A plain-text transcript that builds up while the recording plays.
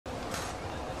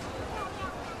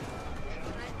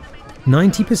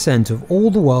90% of all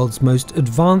the world's most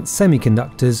advanced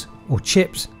semiconductors, or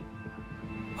chips,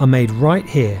 are made right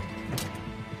here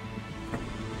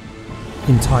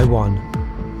in Taiwan.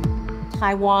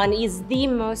 Taiwan is the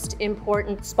most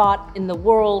important spot in the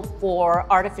world for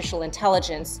artificial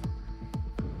intelligence.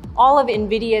 All of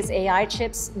NVIDIA's AI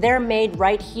chips, they're made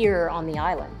right here on the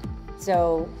island.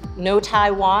 So no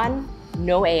Taiwan,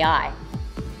 no AI.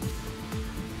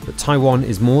 But Taiwan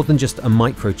is more than just a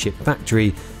microchip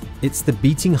factory, it's the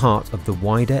beating heart of the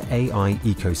wider AI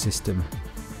ecosystem.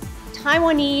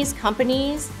 Taiwanese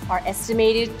companies are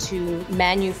estimated to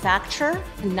manufacture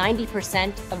 90%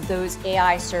 of those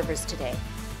AI servers today.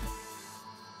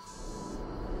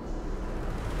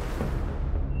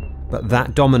 But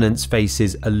that dominance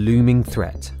faces a looming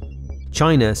threat.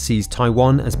 China sees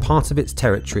Taiwan as part of its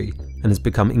territory and has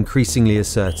become increasingly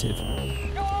assertive.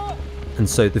 And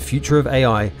so the future of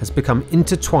AI has become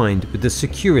intertwined with the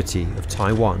security of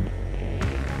Taiwan.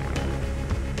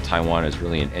 Taiwan is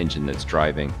really an engine that's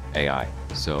driving AI.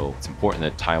 So it's important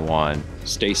that Taiwan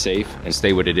stay safe and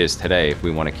stay what it is today if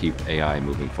we want to keep AI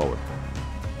moving forward.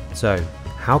 So,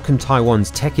 how can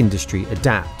Taiwan's tech industry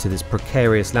adapt to this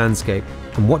precarious landscape,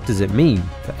 and what does it mean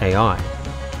for AI?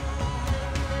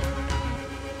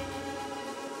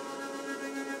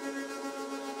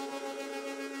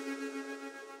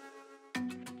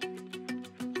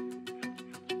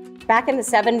 Back in the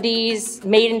 70s,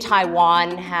 Made in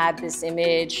Taiwan had this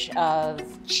image of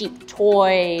cheap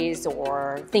toys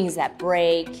or things that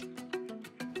break.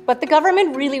 But the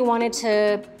government really wanted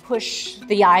to push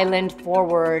the island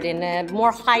forward in a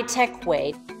more high-tech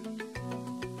way.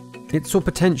 It saw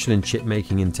potential in chip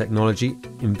making and technology,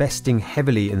 investing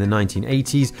heavily in the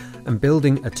 1980s and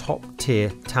building a top-tier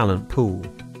talent pool.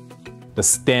 The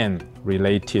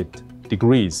STEM-related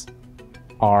degrees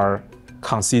are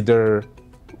considered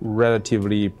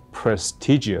relatively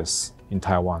prestigious in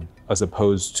Taiwan as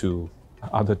opposed to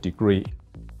other degree.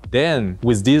 Then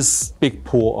with this big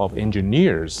pool of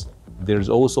engineers, there's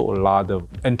also a lot of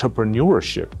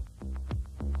entrepreneurship.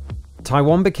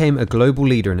 Taiwan became a global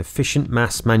leader in efficient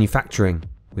mass manufacturing,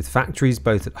 with factories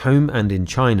both at home and in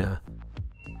China.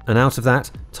 And out of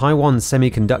that, Taiwan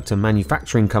Semiconductor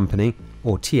Manufacturing Company,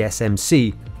 or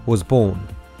TSMC, was born.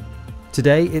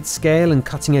 Today, its scale and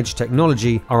cutting-edge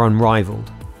technology are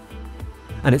unrivaled.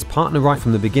 And its partner right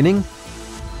from the beginning?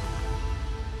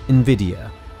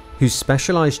 NVIDIA, whose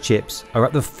specialized chips are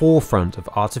at the forefront of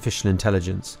artificial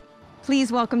intelligence.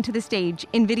 Please welcome to the stage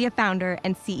NVIDIA founder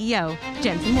and CEO,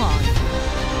 Jensen Huang.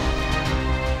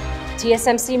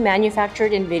 TSMC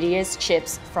manufactured NVIDIA's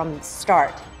chips from the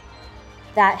start.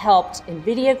 That helped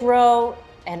NVIDIA grow,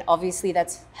 and obviously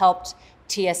that's helped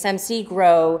TSMC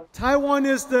grow. Taiwan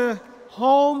is the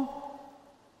home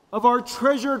of our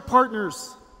treasured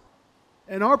partners,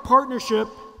 and our partnership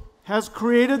has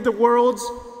created the world's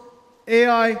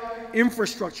AI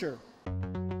infrastructure.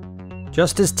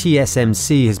 Just as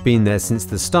TSMC has been there since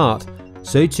the start,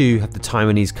 so too have the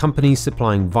Taiwanese companies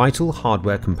supplying vital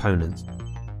hardware components.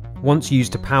 Once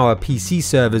used to power PC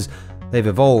servers, they've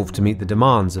evolved to meet the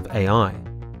demands of AI.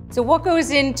 So what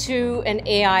goes into an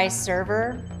AI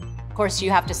server? Of course,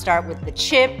 you have to start with the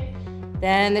chip,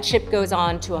 then the chip goes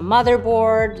on to a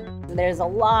motherboard. There's a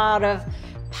lot of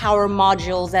power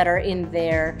modules that are in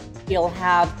there. You'll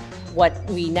have what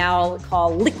we now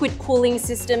call liquid cooling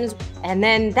systems, and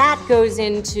then that goes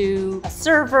into a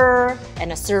server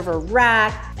and a server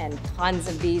rack, and tons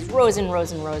of these, rows and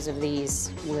rows and rows of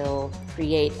these will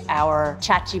create our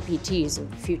ChatGPTs of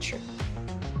the future.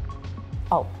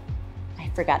 Oh, I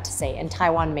forgot to say, and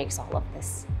Taiwan makes all of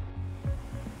this.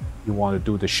 You want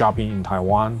to do the shopping in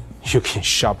Taiwan, you can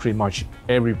shop pretty much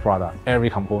every product, every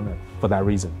component for that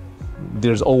reason.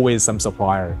 There's always some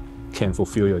supplier can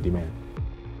fulfill your demand.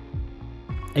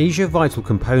 Asia Vital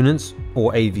Components,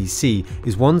 or AVC,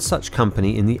 is one such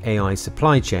company in the AI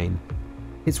supply chain.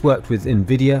 It's worked with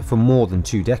NVIDIA for more than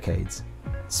 2 decades.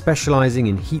 Specializing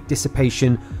in heat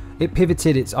dissipation, it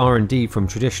pivoted its R&D from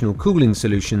traditional cooling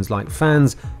solutions like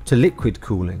fans to liquid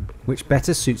cooling, which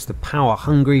better suits the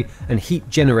power-hungry and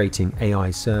heat-generating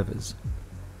AI servers.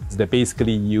 They're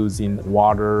basically using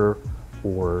water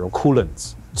or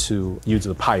coolants to use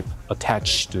the pipe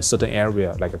attached to a certain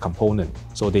area like a component,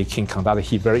 so they can conduct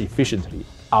heat very efficiently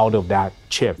out of that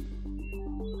chip.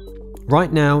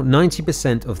 Right now,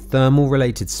 90% of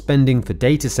thermal-related spending for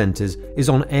data centers is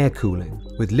on air cooling,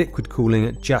 with liquid cooling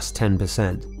at just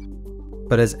 10%.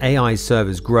 But as AI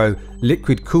servers grow,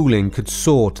 liquid cooling could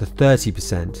soar to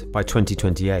 30% by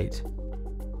 2028.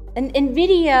 An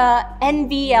NVIDIA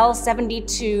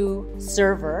NVL72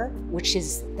 server, which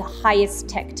is the highest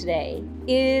tech today,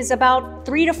 is about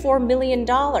 $3 to $4 million.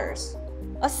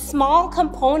 A small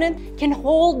component can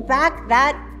hold back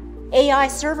that AI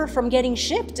server from getting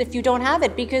shipped if you don't have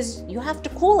it, because you have to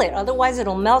cool it, otherwise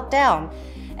it'll melt down.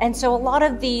 And so a lot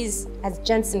of these, as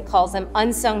Jensen calls them,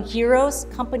 unsung heroes,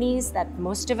 companies that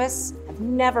most of us have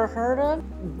never heard of,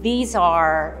 these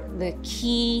are the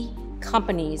key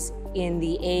companies in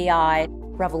the AI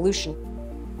revolution.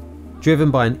 Driven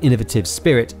by an innovative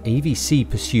spirit, AVC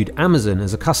pursued Amazon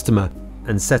as a customer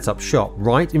and set up shop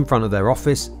right in front of their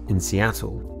office in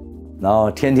Seattle. 然后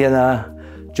天天呢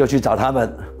就去找他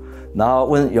们，然后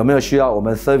问有没有需要我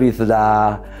们 service 的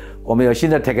啊，我们有新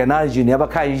的 technology， 你要不要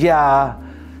看一下啊？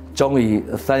终于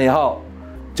3年后，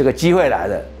这个机会来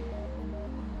了。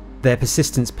Their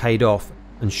persistence paid off,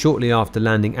 and shortly after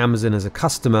landing Amazon as a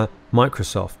customer,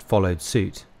 Microsoft followed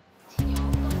suit.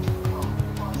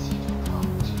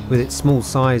 With its small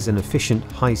size and efficient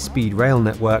high-speed rail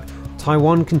network,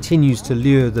 Taiwan continues to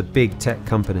lure the big tech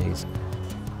companies.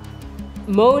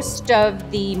 Most of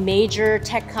the major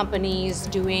tech companies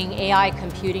doing AI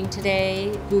computing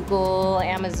today, Google,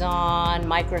 Amazon,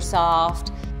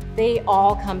 Microsoft, they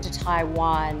all come to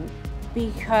Taiwan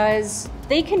because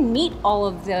they can meet all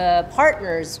of the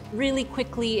partners really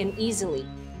quickly and easily.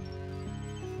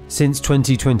 Since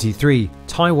 2023,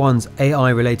 Taiwan's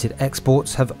AI-related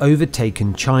exports have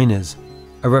overtaken China's,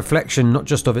 a reflection not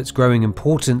just of its growing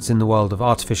importance in the world of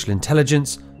artificial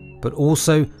intelligence, but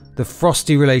also the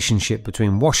frosty relationship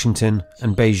between Washington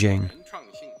and Beijing.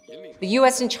 The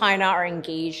US and China are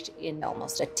engaged in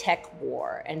almost a tech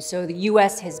war, and so the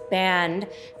US has banned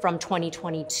from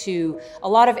 2022 a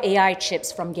lot of AI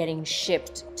chips from getting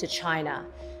shipped to China.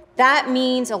 That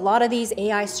means a lot of these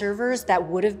AI servers that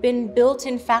would have been built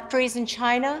in factories in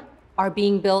China are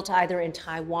being built either in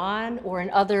Taiwan or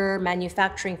in other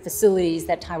manufacturing facilities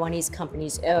that Taiwanese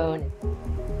companies own.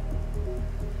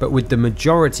 But with the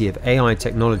majority of AI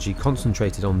technology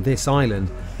concentrated on this island,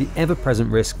 the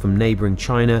ever-present risk from neighbouring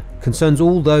China concerns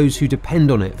all those who depend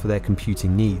on it for their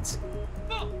computing needs.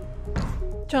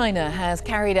 China has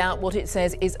carried out what it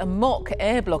says is a mock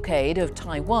air blockade of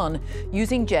Taiwan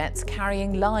using jets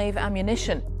carrying live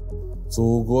ammunition.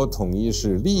 祖国统一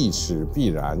是历史必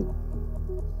然，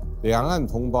两岸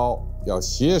同胞要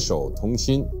携手同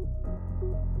心。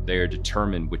 They are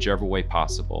determined, whichever way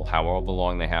possible, however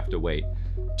long they have to wait,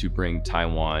 to bring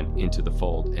Taiwan into the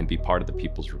fold and be part of the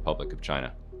People's Republic of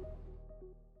China.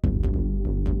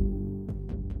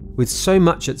 With so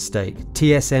much at stake,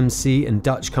 TSMC and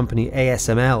Dutch company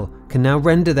ASML can now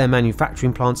render their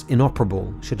manufacturing plants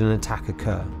inoperable should an attack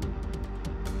occur.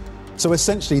 So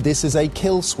essentially this is a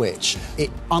kill switch.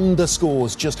 It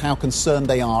underscores just how concerned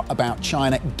they are about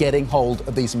China getting hold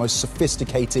of these most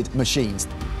sophisticated machines.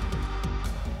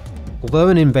 Although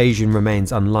an invasion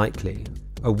remains unlikely,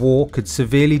 a war could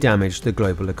severely damage the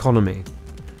global economy.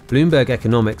 Bloomberg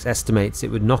Economics estimates it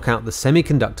would knock out the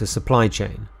semiconductor supply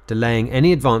chain, delaying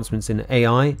any advancements in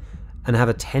AI, and have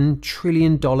a $10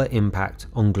 trillion impact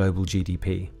on global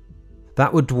GDP.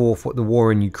 That would dwarf what the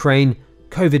war in Ukraine,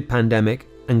 COVID pandemic,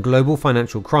 and global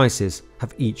financial crisis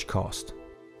have each cost.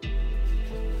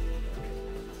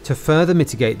 To further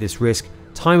mitigate this risk,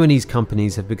 Taiwanese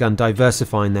companies have begun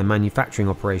diversifying their manufacturing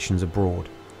operations abroad,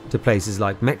 to places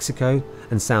like Mexico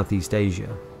and Southeast Asia.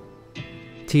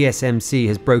 TSMC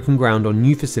has broken ground on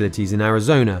new facilities in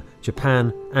Arizona,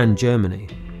 Japan, and Germany.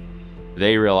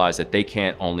 They realize that they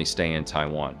can't only stay in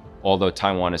Taiwan, although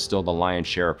Taiwan is still the lion's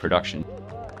share of production.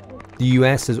 The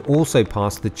US has also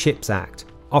passed the CHIPS Act,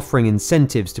 offering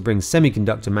incentives to bring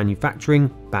semiconductor manufacturing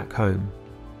back home.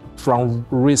 From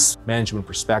risk management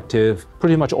perspective,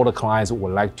 pretty much all the clients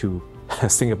would like to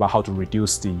think about how to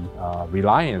reduce the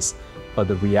reliance, but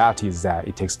the reality is that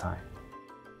it takes time.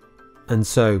 And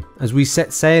so, as we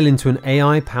set sail into an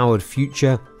AI-powered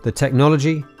future, the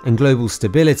technology and global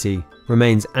stability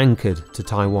remains anchored to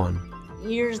Taiwan.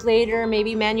 Years later,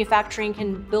 maybe manufacturing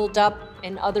can build up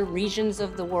in other regions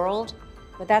of the world,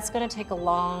 but that's going to take a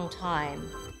long time.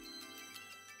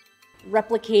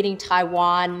 Replicating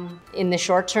Taiwan in the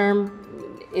short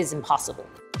term is impossible.